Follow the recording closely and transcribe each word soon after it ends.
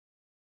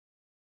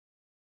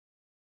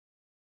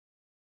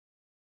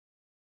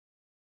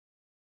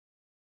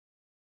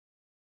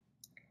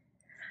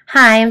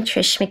Hi, I'm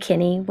Trish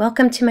McKinney.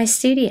 Welcome to my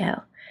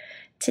studio.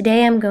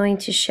 Today I'm going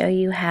to show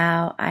you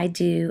how I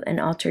do an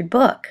altered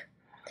book.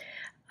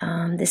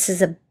 This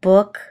is a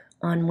book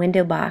on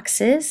window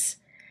boxes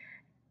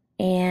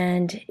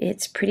and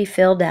it's pretty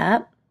filled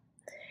up.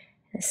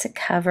 It's a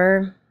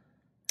cover,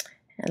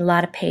 a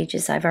lot of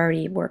pages I've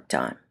already worked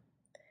on.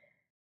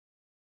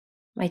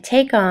 My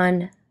take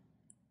on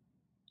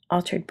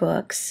altered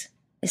books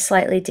is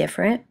slightly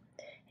different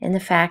in the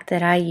fact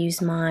that I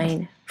use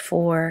mine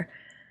for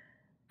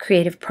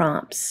creative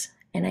prompts,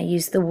 and I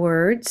use the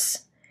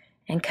words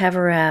and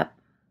cover up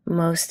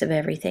most of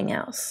everything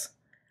else.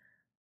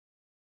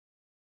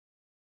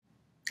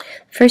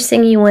 First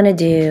thing you want to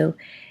do,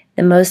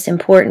 the most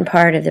important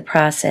part of the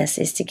process,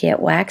 is to get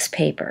wax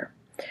paper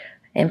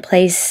and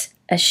place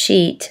a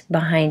sheet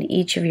behind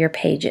each of your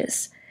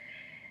pages.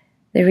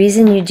 The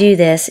reason you do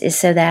this is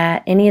so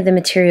that any of the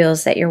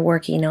materials that you're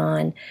working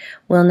on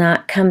will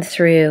not come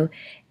through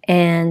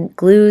and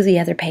glue the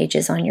other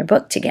pages on your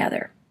book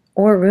together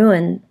or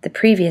ruin the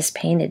previous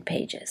painted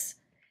pages.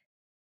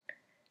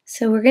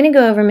 So we're going to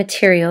go over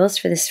materials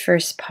for this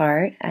first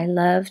part. I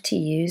love to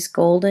use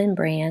Golden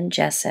brand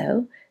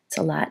gesso. It's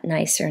a lot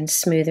nicer and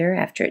smoother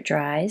after it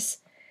dries.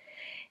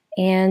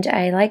 And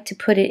I like to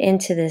put it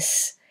into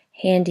this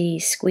handy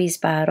squeeze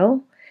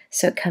bottle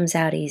so it comes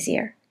out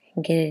easier. You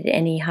can get it at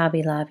any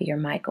Hobby Lobby or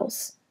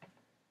Michael's.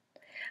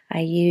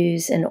 I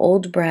use an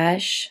old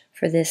brush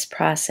for this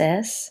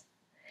process.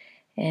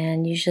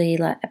 And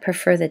usually I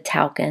prefer the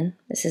talcum.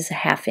 This is a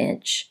 1/2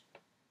 inch.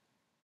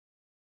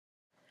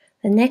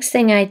 The next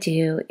thing I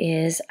do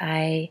is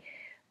I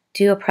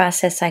do a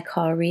process I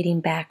call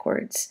reading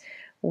backwards,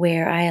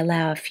 where I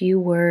allow a few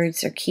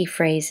words or key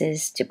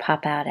phrases to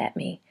pop out at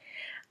me.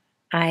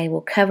 I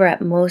will cover up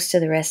most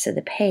of the rest of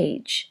the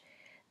page.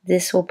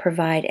 This will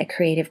provide a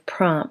creative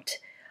prompt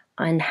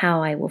on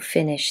how I will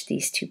finish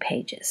these 2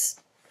 pages.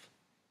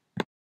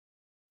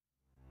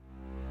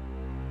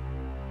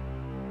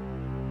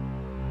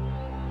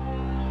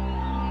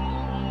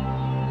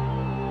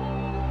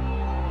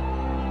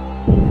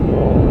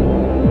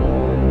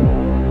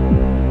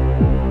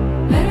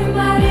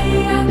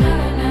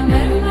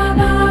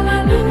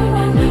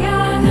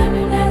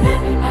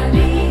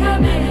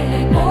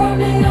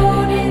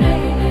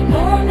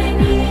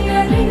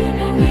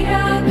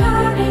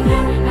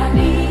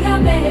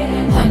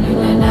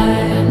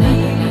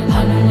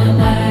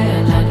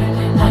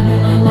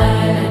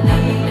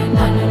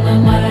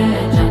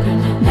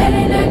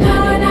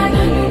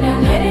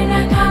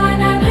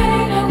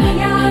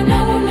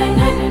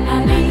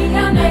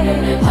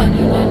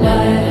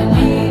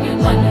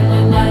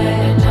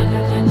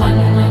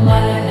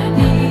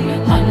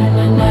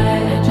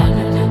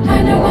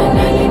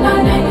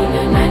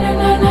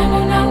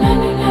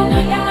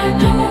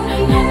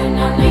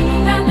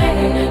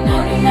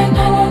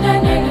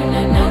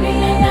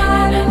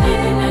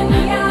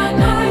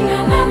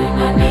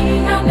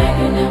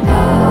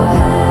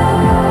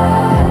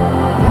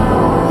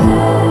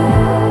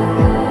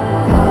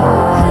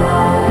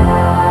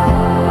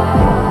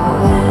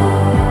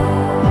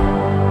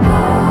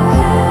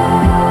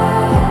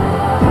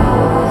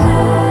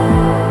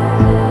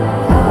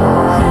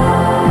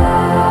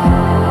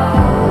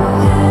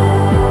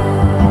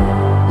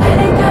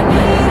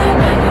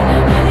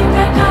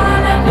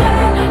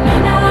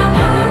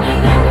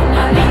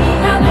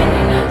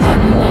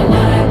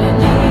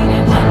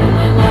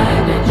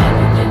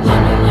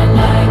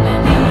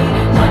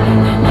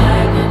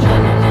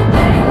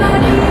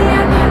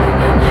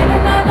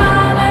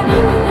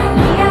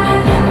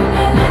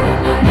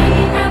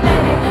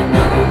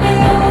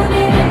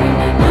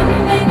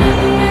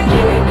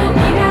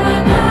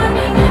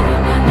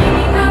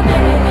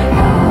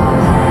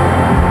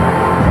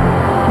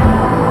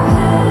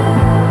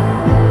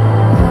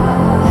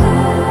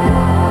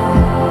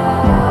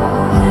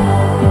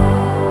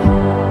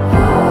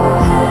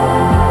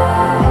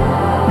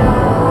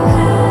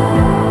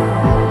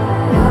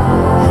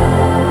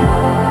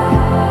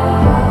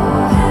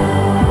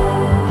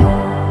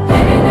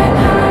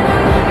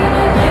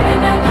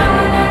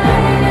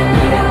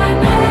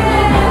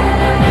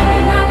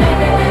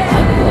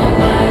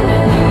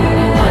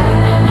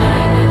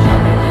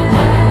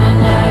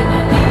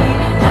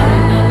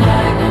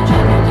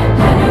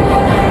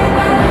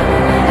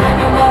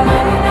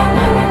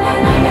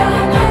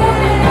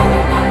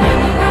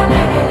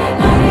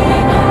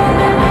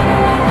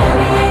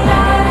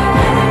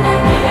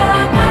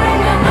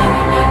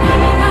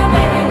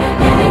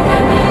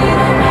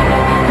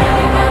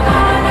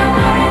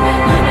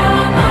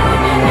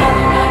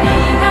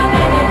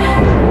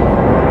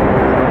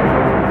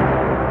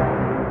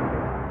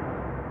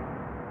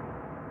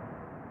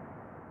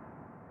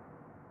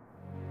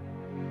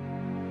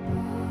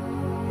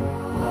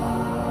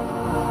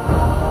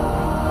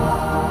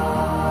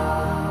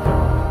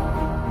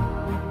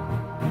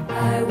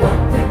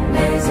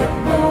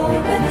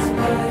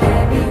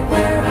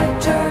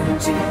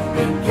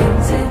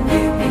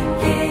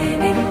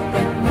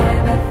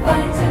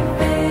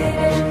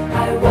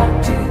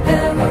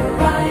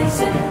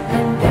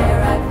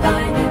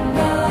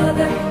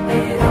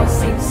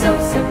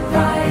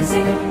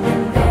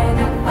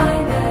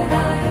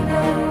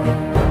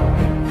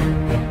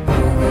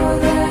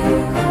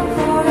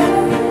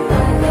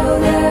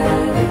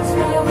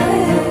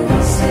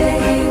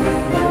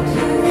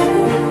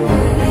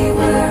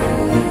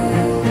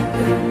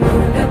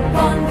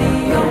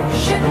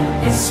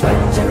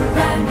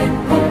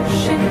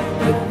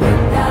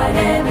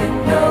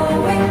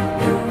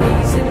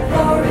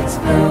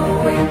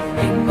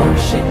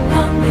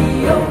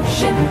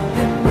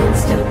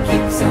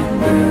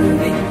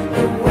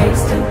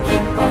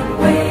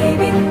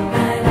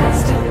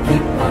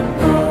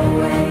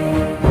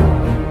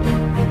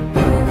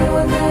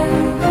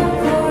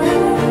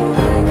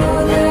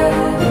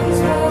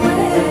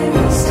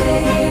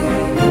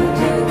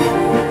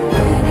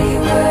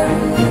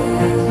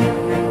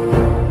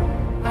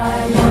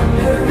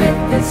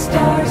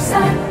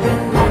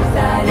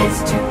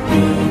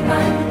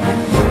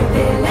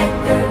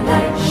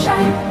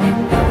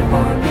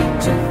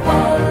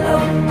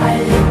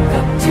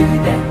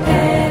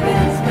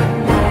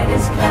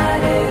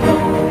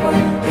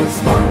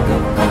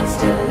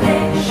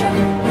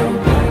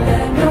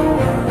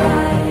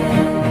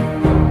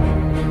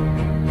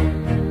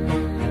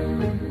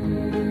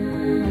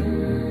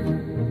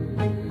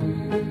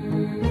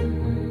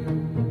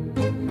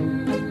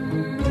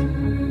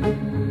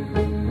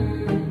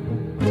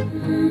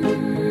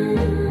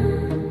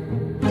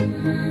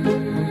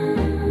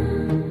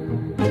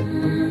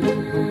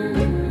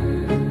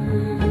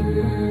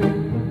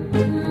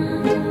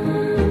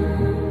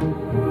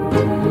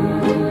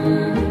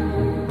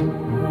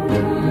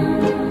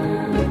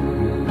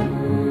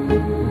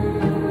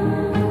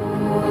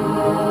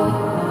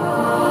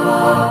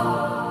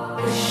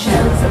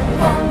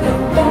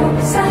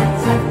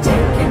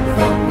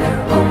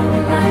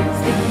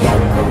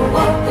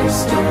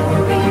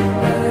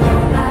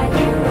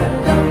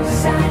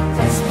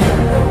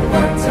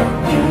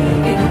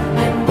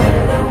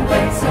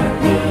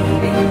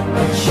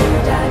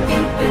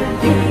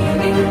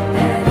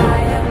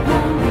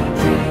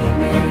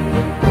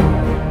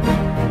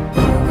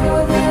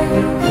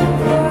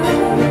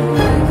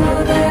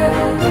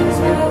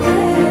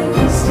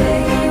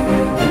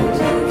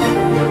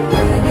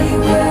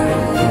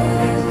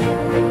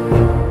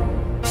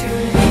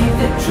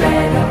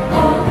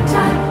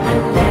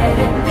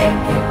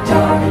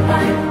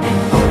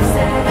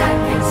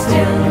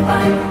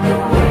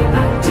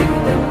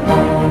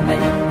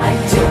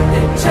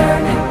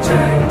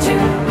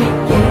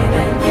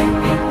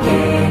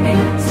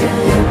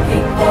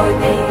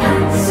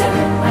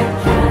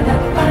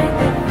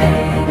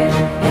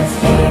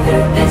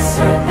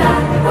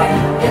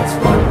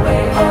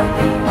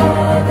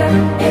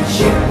 It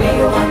should be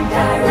one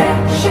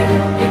direction,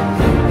 it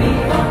could be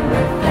on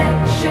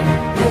reflection.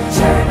 The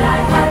turn I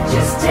had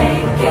just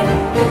taken,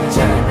 the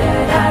turn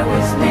that I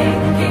was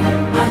making.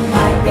 I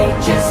might be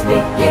just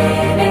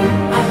beginning,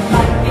 I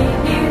might be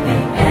near the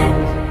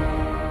end.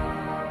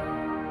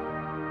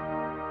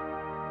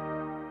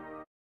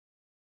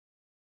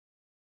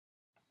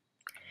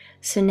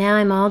 So now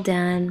I'm all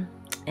done,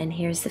 and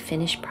here's the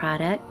finished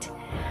product.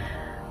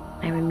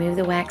 I remove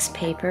the wax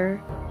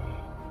paper,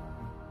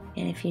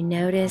 and if you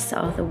notice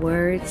all the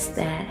words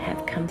that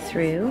have come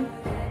through,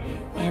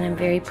 and I'm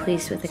very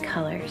pleased with the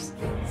colors.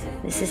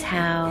 This is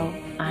how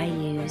I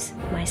use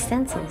my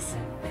stencils.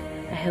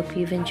 I hope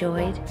you've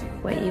enjoyed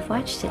what you've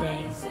watched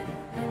today.